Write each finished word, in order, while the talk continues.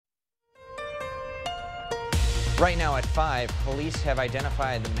Right now at 5, police have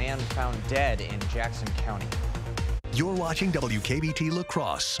identified the man found dead in Jackson County. You're watching WKBT La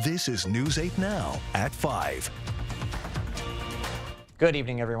Crosse. This is News 8 Now at 5. Good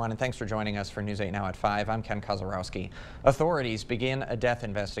evening, everyone, and thanks for joining us for News 8 Now at 5. I'm Ken Kozarowski. Authorities begin a death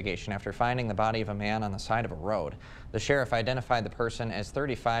investigation after finding the body of a man on the side of a road. The sheriff identified the person as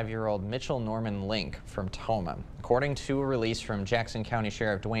 35-year-old Mitchell Norman Link from Toma. According to a release from Jackson County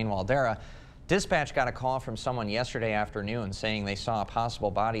Sheriff Dwayne Waldera, dispatch got a call from someone yesterday afternoon saying they saw a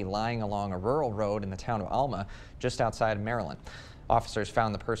possible body lying along a rural road in the town of Alma, just outside of Maryland. Officers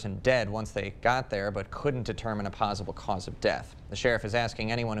found the person dead once they got there, but couldn't determine a possible cause of death. The sheriff is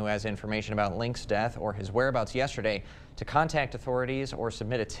asking anyone who has information about Link's death or his whereabouts yesterday to contact authorities or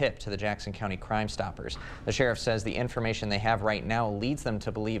submit a tip to the Jackson County Crime Stoppers. The sheriff says the information they have right now leads them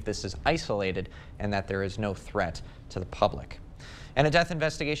to believe this is isolated and that there is no threat to the public. And a death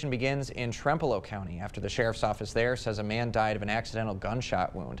investigation begins in Trempealeau County after the sheriff's office there says a man died of an accidental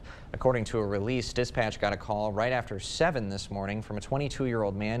gunshot wound. According to a release, dispatch got a call right after 7 this morning from a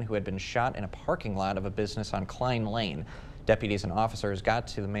 22-year-old man who had been shot in a parking lot of a business on Klein Lane. Deputies and officers got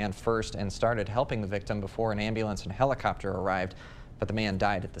to the man first and started helping the victim before an ambulance and helicopter arrived, but the man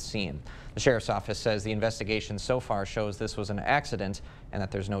died at the scene. The sheriff's office says the investigation so far shows this was an accident and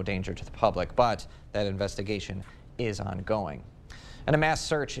that there's no danger to the public, but that investigation is ongoing. And a mass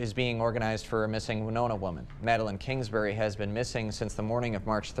search is being organized for a missing Winona woman. Madeline Kingsbury has been missing since the morning of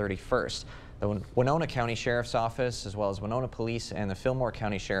March 31st. The Winona County Sheriff's Office, as well as Winona Police and the Fillmore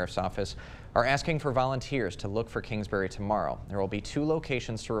County Sheriff's Office, are asking for volunteers to look for Kingsbury tomorrow. There will be 2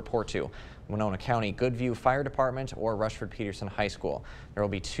 locations to report to: Winona County Goodview Fire Department or Rushford-Peterson High School. There will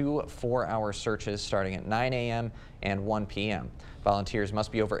be 2 4-hour searches starting at 9 a.m. and 1 p.m. Volunteers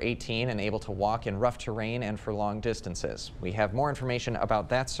must be over 18 and able to walk in rough terrain and for long distances. We have more information about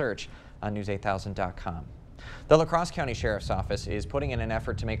that search on news8000.com. The La Crosse County Sheriff's Office is putting in an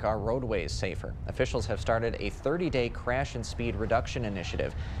effort to make our roadways safer. Officials have started a 30-day crash and speed reduction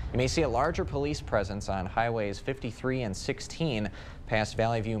initiative. You may see a larger police presence on highways 53 and 16 past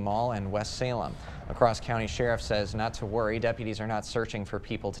Valley View Mall and West Salem. La Crosse County Sheriff says not to worry. Deputies are not searching for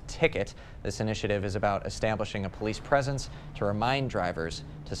people to ticket. This initiative is about establishing a police presence to remind drivers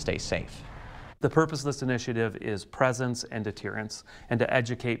to stay safe. The purpose of this initiative is presence and deterrence, and to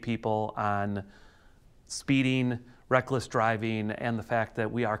educate people on speeding, reckless driving, and the fact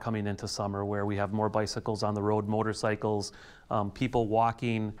that we are coming into summer where we have more bicycles on the road, motorcycles, people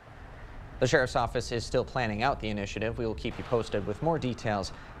walking. The Sheriff's Office is still planning out the initiative. We will keep you posted with more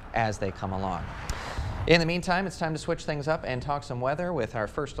details as they come along. In the meantime, it's time to switch things up and talk some weather with our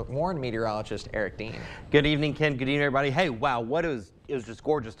first warned meteorologist, Eric Dean. Good evening, Ken. Good evening, everybody. Hey, wow, it was just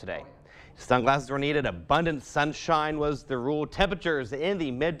gorgeous today. Sunglasses were needed. Abundant sunshine was the rule. Temperatures in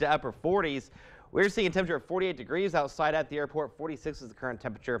the mid to upper 40s. We're seeing a temperature of 48 degrees outside at the airport. 46 is the current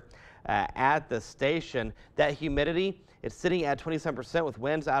temperature at the station. That humidity, it's sitting at 27% with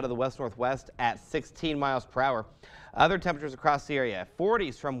winds out of the west-northwest at 16 miles per hour. Other temperatures across the area: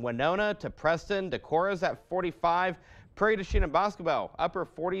 40s from Winona to Preston. Decorah's at 45. Prairie du Chien and Boscobel, upper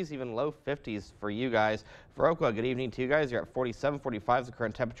 40s, even low 50s for you guys. For Oakland, good evening to you guys. You're at 47, 45 is the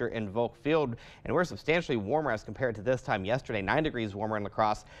current temperature in Volk Field, and we're substantially warmer as compared to this time yesterday. 9 degrees warmer in La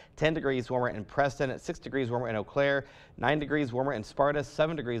Crosse, 10 degrees warmer in Preston, 6 degrees warmer in Eau Claire, 9 degrees warmer in Sparta,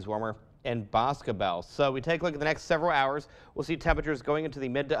 7 degrees warmer in Boscobel. So we take a look at the next several hours. We'll see temperatures going into the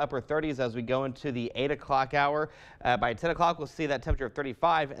mid to upper 30s as we go into the 8 o'clock hour. By 10 o'clock, we'll see that temperature of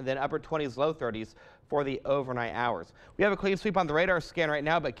 35 and then upper 20s, low 30s for the overnight hours. We have a clean sweep on the radar scan right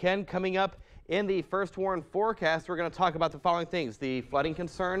now, but Ken, coming up in the first warn forecast, we're going to talk about the following things: the flooding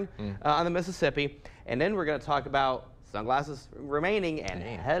concern on the Mississippi, and then we're going to talk about sunglasses remaining and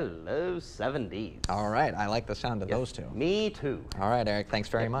hello 70s. All right, I like the sound of those two. Me too. All right, Eric, thanks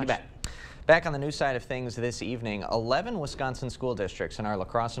very much. You bet. Back on the news side of things this evening, 11 Wisconsin school districts in our La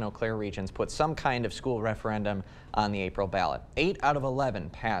Crosse and Eau Claire regions put some kind of school referendum on the April ballot. 8 out of 11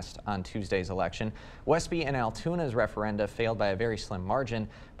 passed on Tuesday's election. Westby and Altoona's referenda failed by a very slim margin,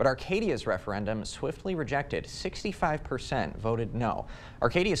 but Arcadia's referendum swiftly rejected. 65% voted no.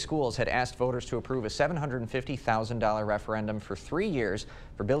 Arcadia schools had asked voters to approve a $750,000 referendum for 3 years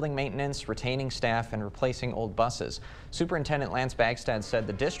for building maintenance, retaining staff, and replacing old buses. Superintendent Lance Bagstad said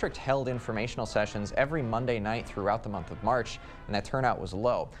the district held informational sessions every Monday night throughout the month of March, and that turnout was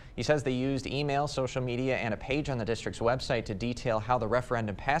low. He says they used email, social media, and a page on the district's website to detail how the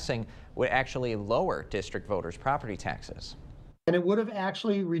referendum passing would actually lower district voters' property taxes. And it would have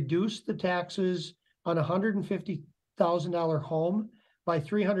actually reduced the taxes on a $150,000 home by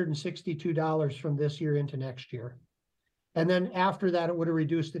 $362 from this year into next year. And then after that, it would have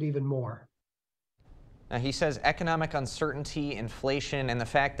reduced it even more. Now, he says economic uncertainty, inflation, and the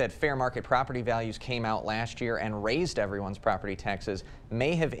fact that fair market property values came out last year and raised everyone's property taxes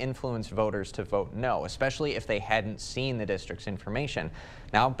may have influenced voters to vote no, especially if they hadn't seen the district's information.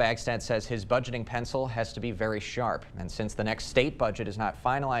 Now, Bagstad says his budgeting pencil has to be very sharp, and since the next state budget is not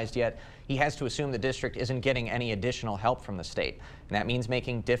finalized yet, he has to assume the district isn't getting any additional help from the state. And that means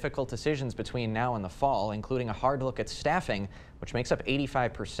making difficult decisions between now and the fall, including a hard look at staffing, which makes up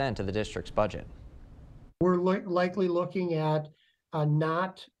 85% of the district's budget. We're likely looking at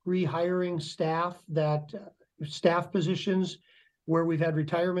not rehiring staff positions where we've had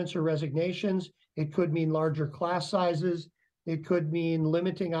retirements or resignations. It could mean larger class sizes. It could mean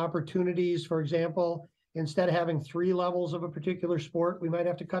limiting opportunities. For example, instead of having 3 levels of a particular sport, we might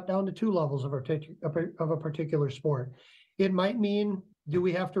have to cut down to 2 levels of a particular sport. It might mean, do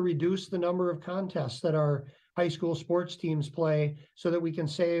we have to reduce the number of contests that our high school sports teams play so that we can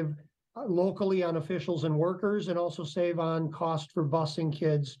save locally on officials and workers and also save on cost for busing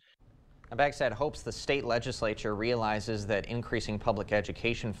kids. Bagstad hopes the state legislature realizes that increasing public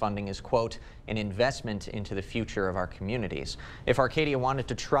education funding is, quote, an investment into the future of our communities. If Arcadia wanted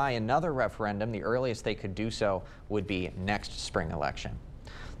to try another referendum, the earliest they could do so would be next spring election.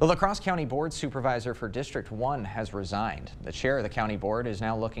 The La Crosse County Board Supervisor for District 1 has resigned. The chair of the county board is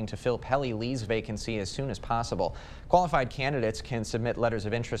now looking to fill Pelly Lee's vacancy as soon as possible. Qualified candidates can submit letters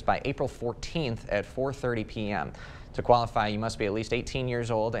of interest by April 14th at 4:30 p.m. To qualify, you must be at least 18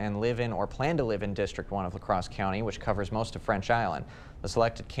 years old and live in or plan to live in District 1 of La Crosse County, which covers most of French Island. The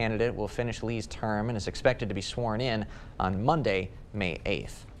selected candidate will finish Lee's term and is expected to be sworn in on Monday, May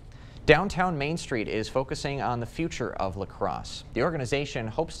 8th. Downtown Main Street is focusing on the future of La Crosse. The organization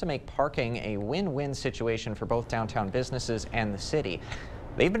hopes to make parking a win-win situation for both downtown businesses and the city.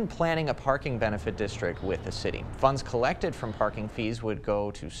 They've been planning a parking benefit district with the city. Funds collected from parking fees would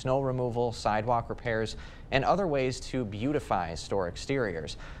go to snow removal, sidewalk repairs, and other ways to beautify store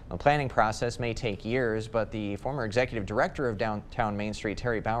exteriors. The planning process may take years, but the former executive director of Downtown Main Street,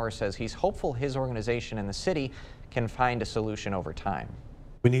 Terry Bauer, says he's hopeful his organization and the city can find a solution over time.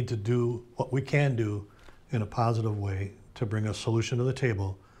 We need to do what we can do in a positive way to bring a solution to the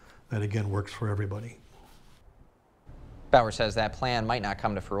table that, again, works for everybody. Bauer says that plan might not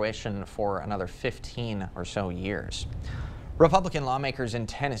come to fruition for another 15 or so years. Republican lawmakers in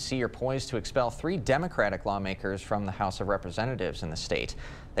Tennessee are poised to expel 3 Democratic lawmakers from the House of Representatives in the state.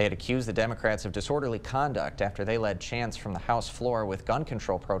 They had accused the Democrats of disorderly conduct after they led chants from the House floor with gun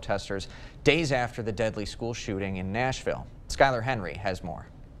control protesters days after the deadly school shooting in Nashville. Skylar Henry has more.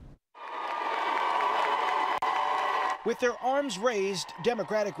 With their arms raised,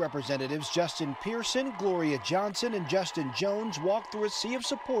 Democratic Representatives Justin Pearson, Gloria Johnson, and Justin Jones walked through a sea of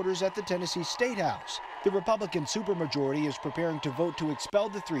supporters at the Tennessee State House. The Republican supermajority is preparing to vote to expel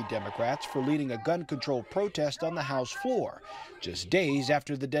the 3 Democrats for leading a gun control protest on the House floor, just days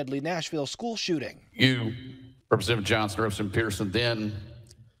after the deadly Nashville school shooting. You, Representative Johnson, Representative Pearson, then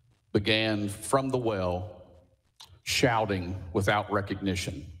began from the well shouting without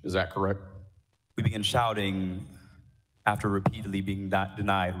recognition. Is that correct? We began shouting after repeatedly being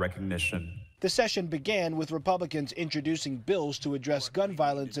denied recognition. The session began with Republicans introducing bills to address gun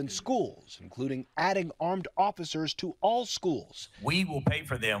violence in schools, including adding armed officers to all schools. We will pay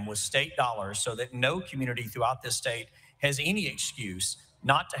for them with state dollars so that no community throughout this state has any excuse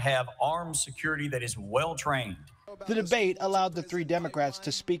not to have armed security that is well trained. The debate allowed the 3 Democrats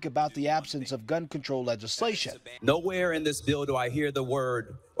to speak about the absence of gun control legislation. Nowhere in this bill do I hear the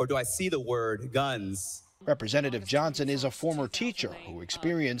word, or do I see the word, guns. Representative Johnson is a former teacher who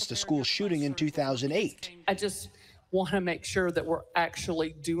experienced a school shooting in 2008. I just want to make sure that we're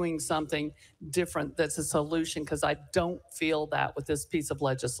actually doing something different that's a solution, because I don't feel that with this piece of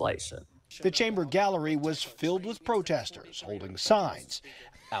legislation. The chamber gallery was filled with protesters holding signs.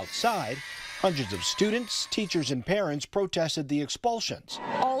 Outside, hundreds of students, teachers, and parents protested the expulsions.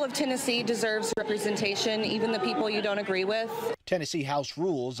 All of Tennessee deserves representation, even the people you don't agree with. Tennessee House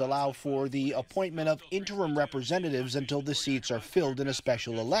rules allow for the appointment of interim representatives until the seats are filled in a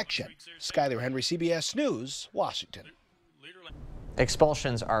special election. Skylar Henry, CBS News, Washington.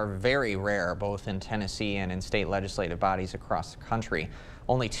 Expulsions are very rare, both in Tennessee and in state legislative bodies across the country.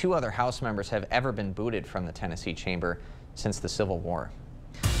 Only 2 other House members have ever been booted from the Tennessee chamber since the Civil War.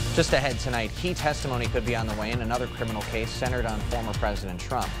 Just ahead tonight, key testimony could be on the way in another criminal case centered on former President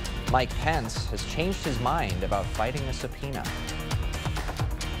Trump. Mike Pence has changed his mind about fighting a subpoena.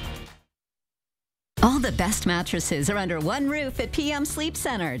 All the best mattresses are under one roof at PM Sleep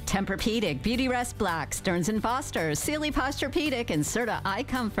Center. Tempur-Pedic, Beautyrest Black, Stearns & Foster, Sealy Posturepedic, and Serta Eye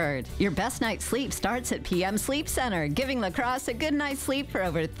Comfort. Your best night's sleep starts at PM Sleep Center, giving La Crosse a good night's sleep for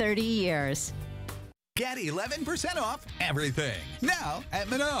over 30 years. Get 11% off everything now at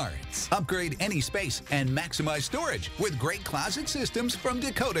Menards. Upgrade any space and maximize storage with great closet systems from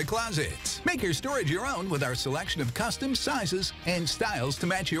Dakota Closets. Make your storage your own with our selection of custom sizes and styles to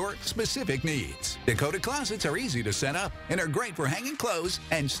match your specific needs. Dakota Closets are easy to set up and are great for hanging clothes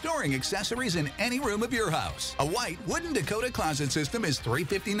and storing accessories in any room of your house. A white wooden Dakota Closet system is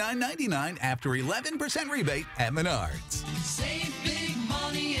 $359.99 after 11% rebate at Menards. Save big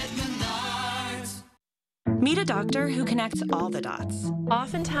money at Menards. Meet a doctor who connects all the dots.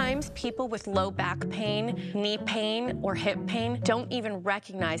 Oftentimes, people with low back pain, knee pain, or hip pain don't even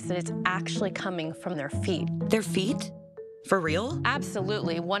recognize that it's actually coming from their feet. Their feet? For real?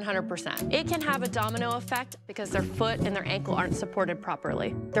 Absolutely, 100%. It can have a domino effect because their foot and their ankle aren't supported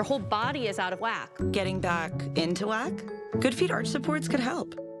properly. Their whole body is out of whack. Getting back into whack? Good Feet arch supports could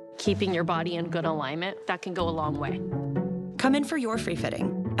help. Keeping your body in good alignment, that can go a long way. Come in for your free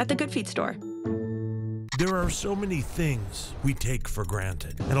fitting at the Good Feet store. There are so many things we take for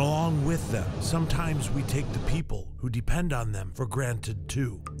granted, and along with them, sometimes we take the people who depend on them for granted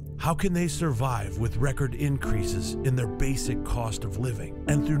too. How can they survive with record increases in their basic cost of living?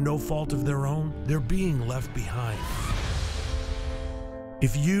 And through no fault of their own, they're being left behind.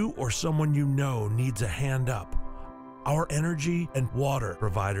 If you or someone you know needs a hand up, our energy and water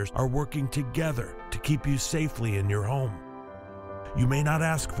providers are working together to keep you safely in your home. You may not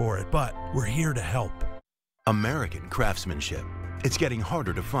ask for it, but we're here to help. American craftsmanship. It's getting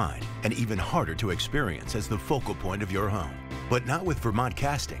harder to find and even harder to experience as the focal point of your home. But not with Vermont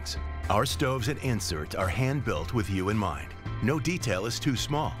Castings. Our stoves and inserts are hand-built with you in mind. No detail is too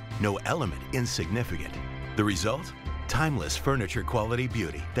small, no element insignificant. The result? Timeless furniture quality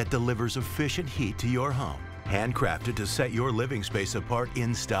beauty that delivers efficient heat to your home. Handcrafted to set your living space apart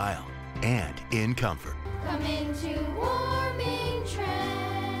in style and in comfort. Come into Warming Trends.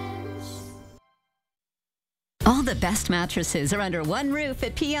 All the best mattresses are under one roof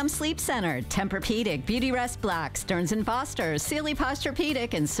at PM Sleep Center. Tempur-Pedic, Beautyrest Black, Stearns & Foster, Sealy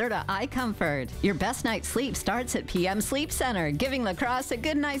Posturepedic, and Serta iComfort. Your best night's sleep starts at PM Sleep Center, giving La Crosse a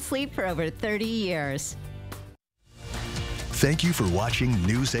good night's sleep for over 30 years. Thank you for watching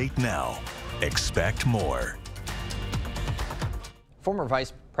News 8 Now. Expect more. Former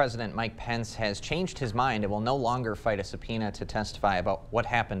Vice President Mike Pence has changed his mind and will no longer fight a subpoena to testify about what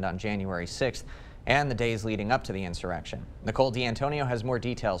happened on January 6th and the days leading up to the insurrection. Nicole D'Antonio has more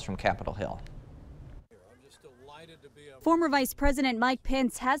details from Capitol Hill. Former Vice President Mike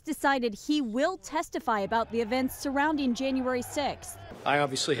Pence has decided he will testify about the events surrounding January 6th. I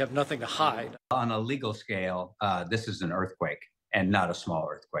obviously have nothing to hide. On a legal scale, this is an earthquake and not a small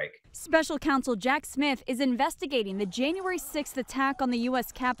earthquake. Special counsel Jack Smith is investigating the January 6th attack on the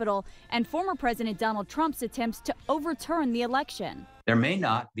U.S. Capitol and former President Donald Trump's attempts to overturn the election. There may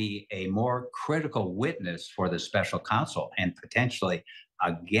not be a more critical witness for the special counsel and potentially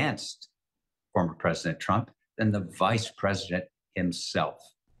against former President Trump than the vice president himself.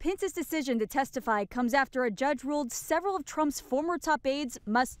 Pence's decision to testify comes after a judge ruled several of Trump's former top aides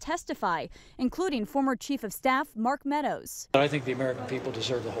must testify, including former Chief of Staff Mark Meadows. I think the American people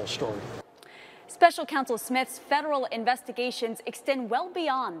deserve the whole story. Special Counsel Smith's federal investigations extend well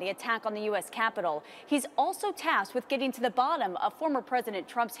beyond the attack on the U.S. Capitol. He's also tasked with getting to the bottom of former President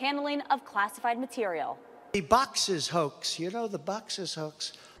Trump's handling of classified material. The boxes hoax, you know, the boxes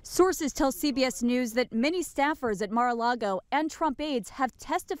hoax. Sources tell CBS News that many staffers at Mar-a-Lago and Trump aides have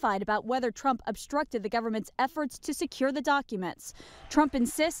testified about whether Trump obstructed the government's efforts to secure the documents. Trump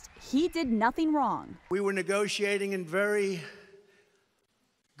insists he did nothing wrong. We were negotiating in very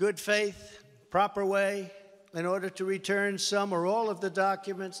good faith, proper way, in order to return some or all of the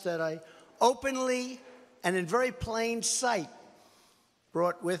documents that I openly and in very plain sight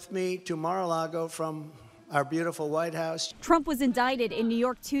brought with me to Mar-a-Lago from our beautiful White House. Trump was indicted in New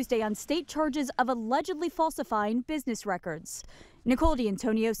York Tuesday on state charges of allegedly falsifying business records. Nicole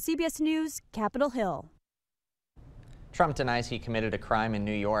D'Antonio, CBS News, Capitol Hill. Trump denies he committed a crime in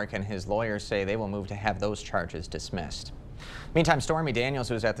New York, and his lawyers say they will move to have those charges dismissed. Meantime, Stormy Daniels,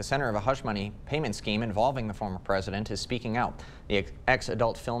 who is at the center of a hush money payment scheme involving the former president, is speaking out. The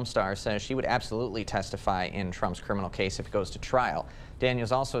ex-adult film star says she would absolutely testify in Trump's criminal case if it goes to trial.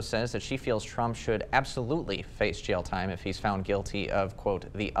 Daniels also says that she feels Trump should absolutely face jail time if he's found guilty of,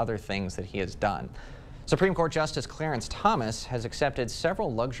 quote, the other things that he has done. Supreme Court Justice Clarence Thomas has accepted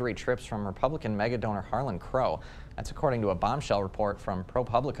several luxury trips from Republican megadonor Harlan Crow. That's according to a bombshell report from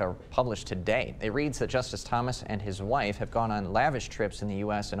ProPublica published today. It reads that Justice Thomas and his wife have gone on lavish trips in the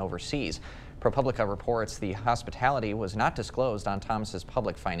U.S. and overseas. ProPublica reports the hospitality was not disclosed on Thomas's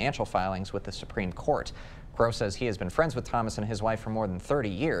public financial filings with the Supreme Court. Crow says he has been friends with Thomas and his wife for more than 30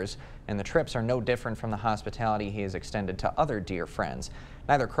 years, and the trips are no different from the hospitality he has extended to other dear friends.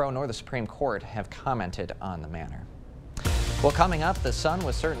 Neither Crow nor the Supreme Court have commented on the matter. Well, coming up, the sun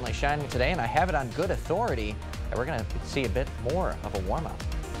was certainly shining today, and I have it on good authority that we're going to see a bit more of a warm-up.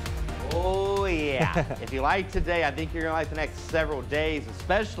 Oh, yeah. If you like today, I think you're going to like the next several days,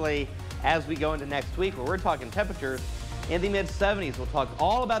 especially as we go into next week, where we're talking temperatures in the mid-70s. We'll talk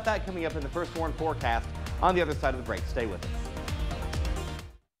all about that coming up in the First Warn forecast on the other side of the break. Stay with us.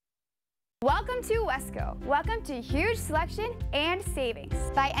 Welcome to Wesco. Welcome to huge selection and savings.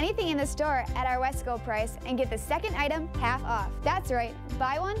 Buy anything in the store at our Wesco price and get the second item half off. That's right,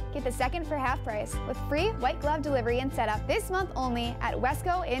 buy one, get the second for half price with free white glove delivery and setup this month only at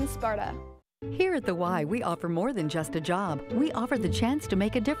Wesco in Sparta. Here at the Y, we offer more than just a job. We offer the chance to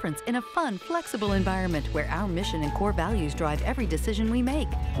make a difference in a fun, flexible environment where our mission and core values drive every decision we make.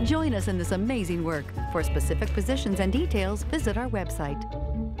 Join us in this amazing work. For specific positions and details, visit our website.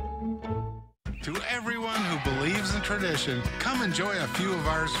 To everyone who believes in tradition, come enjoy a few of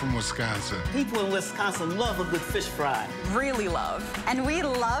ours from Wisconsin. People in Wisconsin love a good fish fry. Really love. And we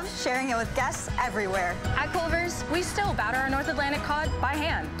love sharing it with guests everywhere. At Culver's, we still batter our North Atlantic cod by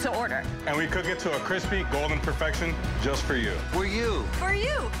hand to order. And we cook it to a crispy, golden perfection just for you. For you. For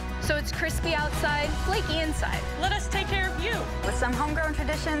you. So it's crispy outside, flaky inside. Let us take care of you. With some homegrown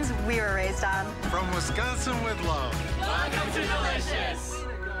traditions we were raised on. From Wisconsin with love. Welcome to Delicious.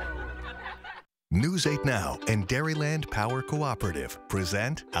 News 8 Now and Dairyland Power Cooperative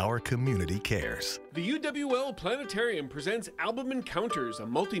present Our Community Cares. The UWL Planetarium presents Album Encounters, a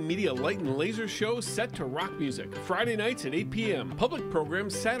multimedia light and laser show set to rock music. Friday nights at 8 p.m. Public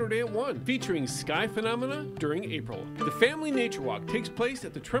programs Saturday at 1, featuring sky phenomena during April. The Family Nature Walk takes place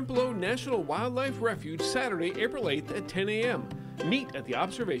at the Trempealeau National Wildlife Refuge Saturday, April 8th at 10 a.m. Meet at the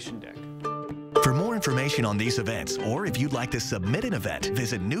observation deck. For more information on these events, or if you'd like to submit an event,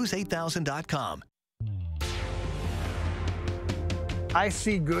 visit news8000.com. I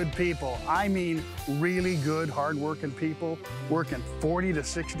see good people. I mean really good, hard-working people working 40 to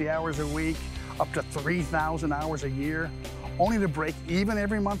 60 hours a week, up to 3,000 hours a year, only to break even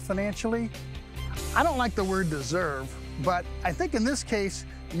every month financially. I don't like the word deserve, but I think in this case,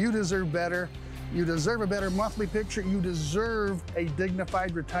 you deserve better. You deserve a better monthly picture. You deserve a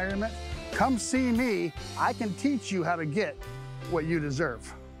dignified retirement. Come see me. I can teach you how to get what you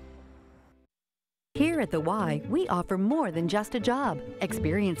deserve. Here at the Y, we offer more than just a job.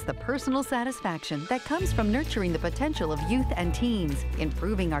 Experience the personal satisfaction that comes from nurturing the potential of youth and teens,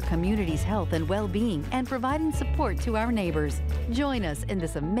 improving our community's health and well-being, and providing support to our neighbors. Join us in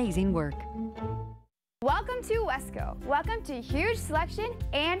this amazing work. Welcome to Wesco. Welcome to huge selection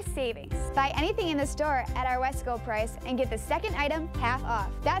and savings. Buy anything in the store at our Wesco price and get the second item half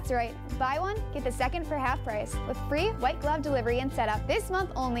off. That's right, buy one, get the second for half price with free white glove delivery and setup this month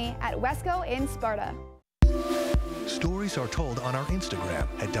only at Wesco in Sparta. Stories are told on our Instagram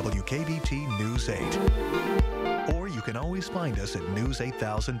at WKBT News 8. Or you can always find us at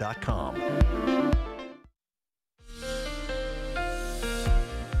news8000.com.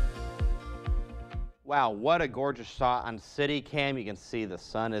 Wow, what a gorgeous shot on CityCam. You can see the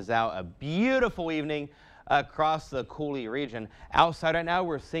sun is out. A beautiful evening across the Cooley region. Outside right now,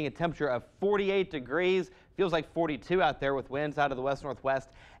 we're seeing a temperature of 48 degrees. Feels like 42 out there with winds out of the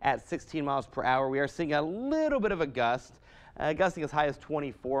west-northwest at 16 miles per hour. We are seeing a little bit of a gust, gusting as high as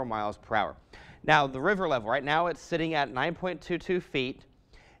 24 miles per hour. Now, the river level right now, it's sitting at 9.22 feet.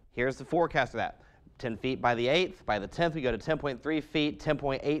 Here's the forecast of that. 10 feet by the 8th. By the 10th, we go to 10.3 feet,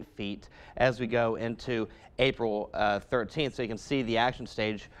 10.8 feet as we go into April 13th. So you can see the action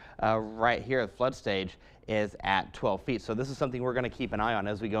stage right here, the flood stage, is at 12 feet. So this is something we're going to keep an eye on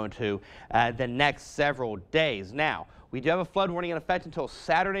as we go into the next several days. Now, we do have a flood warning in effect until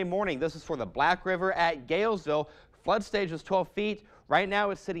Saturday morning. This is for the Black River at Galesville. Flood stage is 12 feet. Right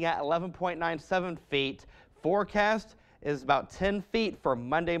now, it's sitting at 11.97 feet. Forecast is about 10 feet for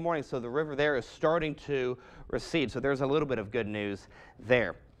Monday morning, so the river there is starting to recede. So there's a little bit of good news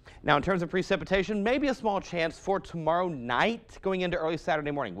there. Now, in terms of precipitation, maybe a small chance for tomorrow night going into early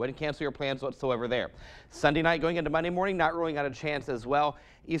Saturday morning. Wouldn't cancel your plans whatsoever there. Sunday night going into Monday morning, not ruling out a chance as well.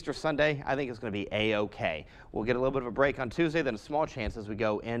 Easter Sunday, I think it's going to be A-OK. We'll get a little bit of a break on Tuesday, then a small chance as we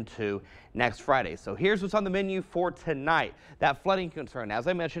go into next Friday. So here's what's on the menu for tonight. That flooding concern, as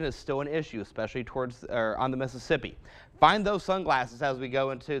I mentioned, is still an issue, especially towards on the Mississippi. find those sunglasses as we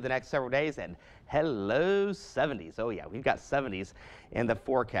go into the next several days. And hello, 70s. Oh yeah, we've got 70s in the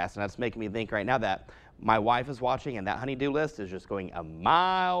forecast, and that's making me think right now that my wife is watching and that honey-do list is just going a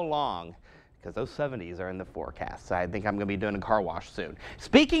mile long because those 70s are in the forecast. I think I'm going to be doing a car wash soon.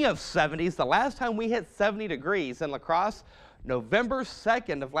 Speaking of 70s, the last time we hit 70 degrees in La Crosse, November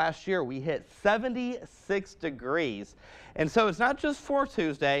 2nd of last year, we hit 76 degrees. And so it's not just for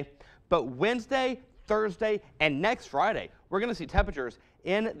Tuesday, but Wednesday, Thursday, and next Friday, we're going to see temperatures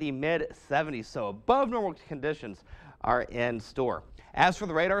in the mid-70s. So above normal conditions are in store. As for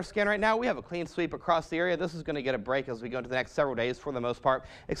the radar scan right now, we have a clean sweep across the area. This is going to get a break as we go into the next several days for the most part,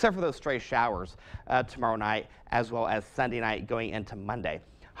 except for those stray showers tomorrow night as well as Sunday night going into Monday.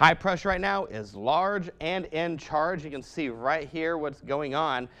 High pressure right now is large and in charge. You can see right here what's going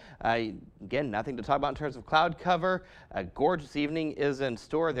on. Again, nothing to talk about in terms of cloud cover. A gorgeous evening is in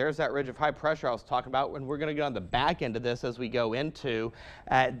store. There's that ridge of high pressure I was talking about, when we're going to get on the back end of this as we go into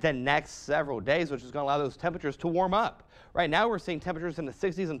the next several days, which is going to allow those temperatures to warm up. Right now, we're seeing temperatures in the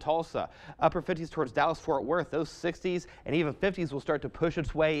 60s in Tulsa, upper 50s towards Dallas-Fort Worth. Those 60s and even 50s will start to push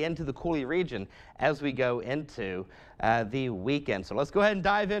its way into the Coulee region as we go into the weekend. So let's go ahead and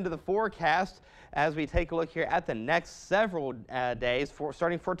dive into the forecast as we take a look here at the next several days,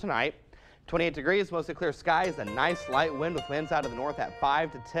 starting for tonight. 28 degrees, mostly clear skies, a nice light wind with winds out of the north at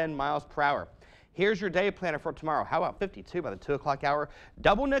 5 to 10 miles per hour. Here's your day planner for tomorrow. How about 52 by the 2 o'clock hour?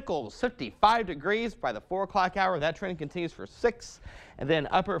 Double Nickels, 55 degrees by the 4 o'clock hour. That trend continues for 6. And then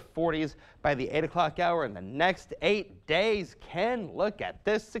upper 40s by the 8 o'clock hour. And the next 8 days, Ken, look at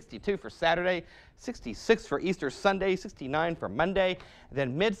this. 62 for Saturday, 66 for Easter Sunday, 69 for Monday, and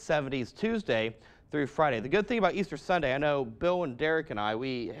then mid-70s Tuesday through Friday. The good thing about Easter Sunday, I know Bill and Derek and I,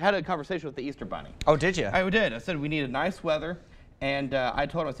 we had a conversation with the Easter Bunny. Oh, did you? I did. I said we needed nice weather. And I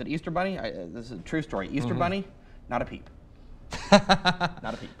told him, I said, Easter Bunny, this is a true story. Easter Bunny, not a peep.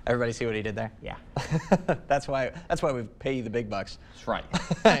 Not a peep. Everybody see what he did there? Yeah. That's why we pay you the big bucks. That's right.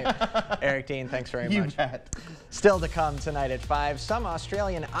 Eric Dean, thanks very You much. bet. Still to come tonight at 5, some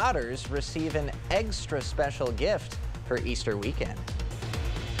Australian otters receive an extra special gift for Easter weekend.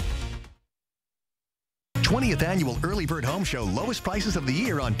 20th Annual Early Bird Home Show, lowest prices of the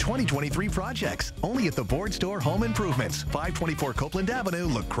year on 2023 projects. Only at the Ford Store Home Improvements, 524 Copeland Avenue,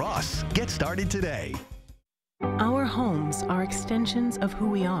 La Crosse. Get started today. Our homes are extensions of who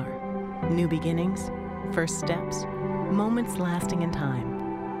we are. New beginnings, first steps, moments lasting in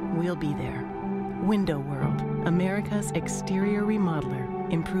time. We'll be there. Window World, America's exterior remodeler.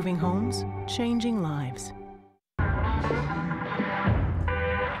 Improving homes, changing lives.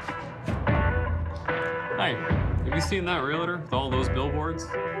 Hi, have you seen that realtor with all those billboards?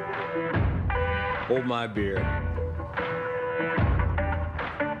 Hold my beer.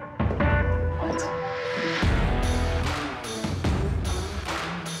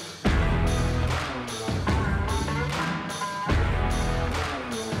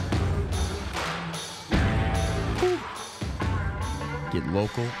 Get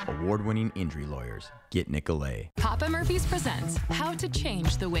local, award-winning injury lawyers. Get Nicolay. Papa Murphy's presents How to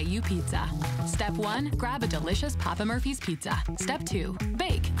Change the Way You Pizza. Step 1, grab a delicious Papa Murphy's pizza. Step 2,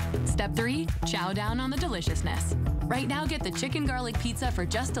 bake. Step 3, chow down on the deliciousness. Right now, get the chicken garlic pizza for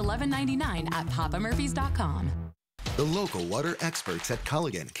just $11.99 at papamurphys.com. The local water experts at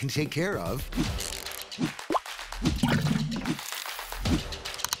Culligan can take care of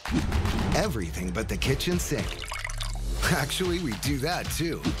everything but the kitchen sink. Actually, we do that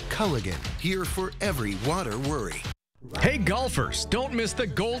too. Culligan, here for every water worry. Hey golfers, don't miss the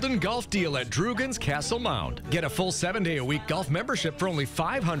Golden Golf Deal at Drugan's Castle Mound. Get a full 7-day-a-week golf membership for only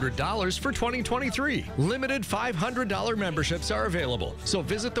 $500 for 2023. Limited $500 memberships are available, so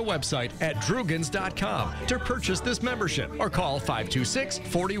visit the website at drugans.com to purchase this membership or call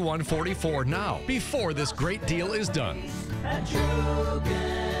 526-4144 now before this great deal is done. At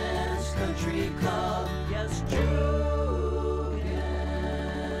Drugan's Country Club, yes, Drugan's.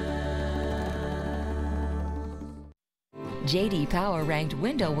 J.D. Power ranked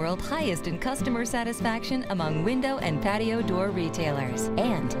Window World highest in customer satisfaction among window and patio door retailers,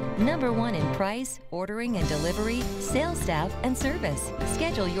 and #1 in price, ordering and delivery, sales staff, and service.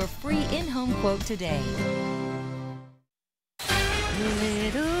 Schedule your free in-home quote today.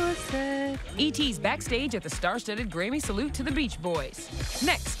 E.T.'s backstage at the star-studded Grammy salute to the Beach Boys.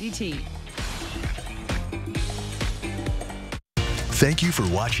 Next, E.T. Thank you for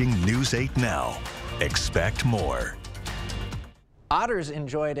watching News 8 Now. Expect more. Otters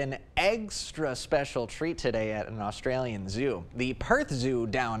enjoyed an extra special treat today at an Australian zoo. The Perth Zoo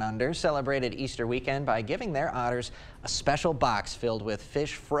Down Under celebrated Easter weekend by giving their otters a special box filled with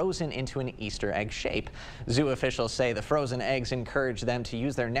fish frozen into an Easter egg shape. Zoo officials say the frozen eggs encourage them to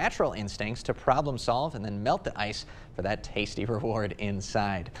use their natural instincts to problem solve and then melt the ice for that tasty reward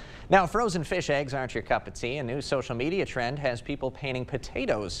inside. Now, frozen fish eggs aren't your cup of tea. A new social media trend has people painting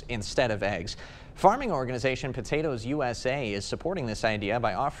potatoes instead of eggs. Farming organization Potatoes USA is supporting this idea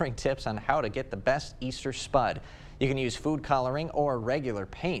by offering tips on how to get the best Easter spud. You can use food coloring or regular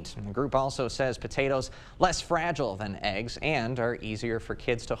paint. And the group also says potatoes less fragile than eggs and are easier for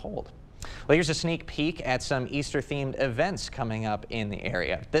kids to hold. Well, here's a sneak peek at some Easter-themed events coming up in the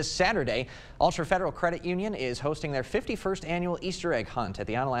area. This Saturday, Ultra Federal Credit Union is hosting their 51st annual Easter egg hunt at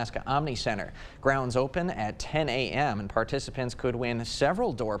the Onalaska Omni Center. Grounds open at 10 a.m. and participants could win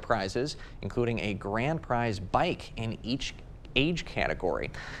several door prizes, including a grand prize bike in each age category.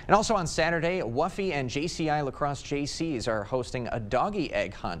 And also on Saturday, Wuffy and JCI Lacrosse JCs are hosting a doggy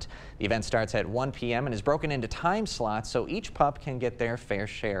egg hunt. The event starts at 1 p.m. and is broken into time slots so each pup can get their fair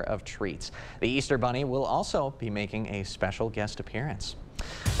share of treats. The Easter Bunny will also be making a special guest appearance.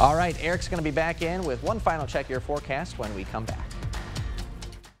 All right, Eric's going to be back in with one final check your forecast when we come back.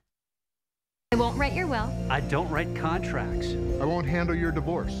 I won't write your will. I don't write contracts. I won't handle your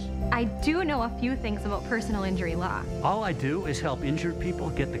divorce. I do know a few things about personal injury law. All I do is help injured people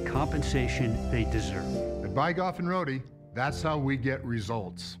get the compensation they deserve. At Bygoff and Rohde, that's how we get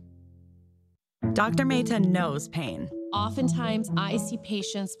results. Dr. Mehta knows pain. Oftentimes, I see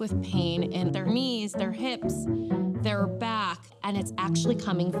patients with pain in their knees, their hips, their back, and it's actually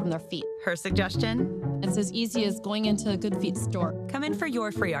coming from their feet. Her suggestion? It's as easy as going into a Good Feet store. Come in for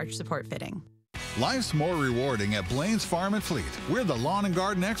your free arch support fitting. Life's more rewarding at Blaine's Farm and Fleet. We're the lawn and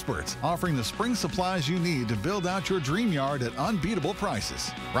garden experts, offering the spring supplies you need to build out your dream yard at unbeatable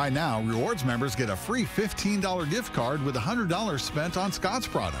prices. Right now, Rewards members get a free $15 gift card with $100 spent on Scott's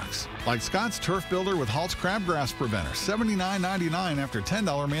products. Like Scott's Turf Builder with Halt's Crabgrass Preventer, $79.99 after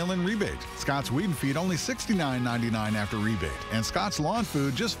 $10 mail-in rebate. Scott's Weed and Feed, only $69.99 after rebate. And Scott's Lawn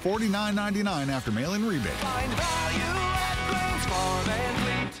Food, just $49.99 after mail-in rebate. Find value at Blaine's Farm and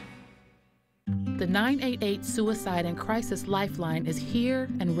Fleet. The 988 Suicide and Crisis Lifeline is here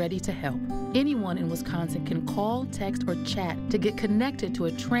and ready to help. Anyone in Wisconsin can call, text, or chat to get connected to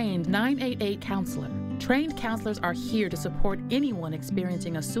a trained 988 counselor. Trained counselors are here to support anyone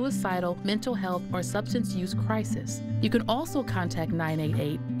experiencing a suicidal, mental health, or substance use crisis. You can also contact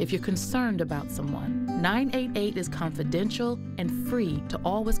 988 if you're concerned about someone. 988 is confidential and free to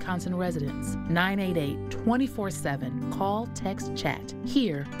all Wisconsin residents. 988 24/7. Call, text, chat.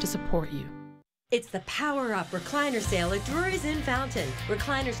 Here to support you. It's the Power Up Recliner Sale at Drury's in Fountain.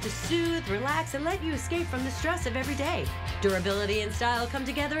 Recliners to soothe, relax, and let you escape from the stress of every day. Durability and style come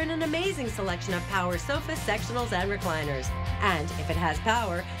together in an amazing selection of power sofas, sectionals, and recliners. And if it has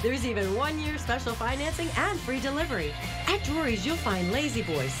power, there's even 1-year special financing and free delivery. At Drury's, you'll find Lazy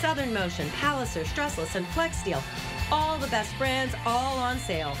Boy, Southern Motion, Palliser, Stressless, and Flex Steel. All the best brands, all on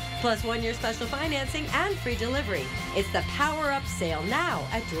sale. Plus 1-year special financing and free delivery. It's the Power Up Sale now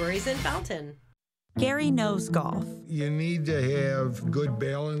at Drury's in Fountain. Gary knows golf. You need to have good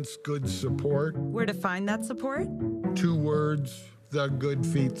balance, good support. Where to find that support? 2 words, the Good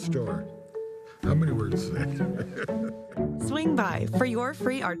Feet store. How many words is that? Swing by for your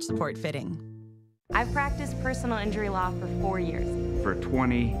free arch support fitting. I've practiced personal injury law for 4 years. For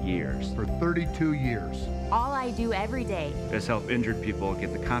 20 years. For 32 years. All I do every day is help injured people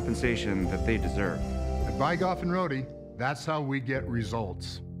get the compensation that they deserve. At Bygoff and Rohde, that's how we get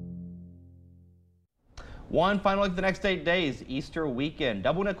results. One final look at the next 8 days, Easter weekend.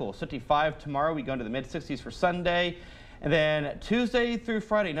 Double nickel, 55 tomorrow. We go into the mid-60s for Sunday. And then Tuesday through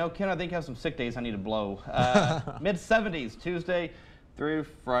Friday. No, Ken, I think I have some sick days I need to blow. Mid-70s, Tuesday through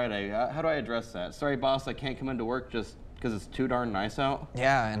Friday. How do I address that? Sorry, boss, I can't come into work just because it's too darn nice out.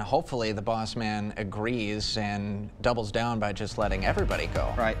 Yeah, and hopefully the boss man agrees and doubles down by just letting everybody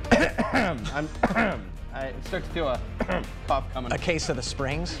go. Right. I start to feel a cough coming. A case of the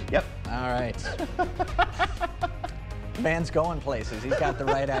Springs? Yep. All right. Man's going places. He's got the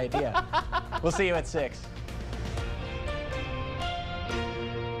right idea. We'll see you at 6.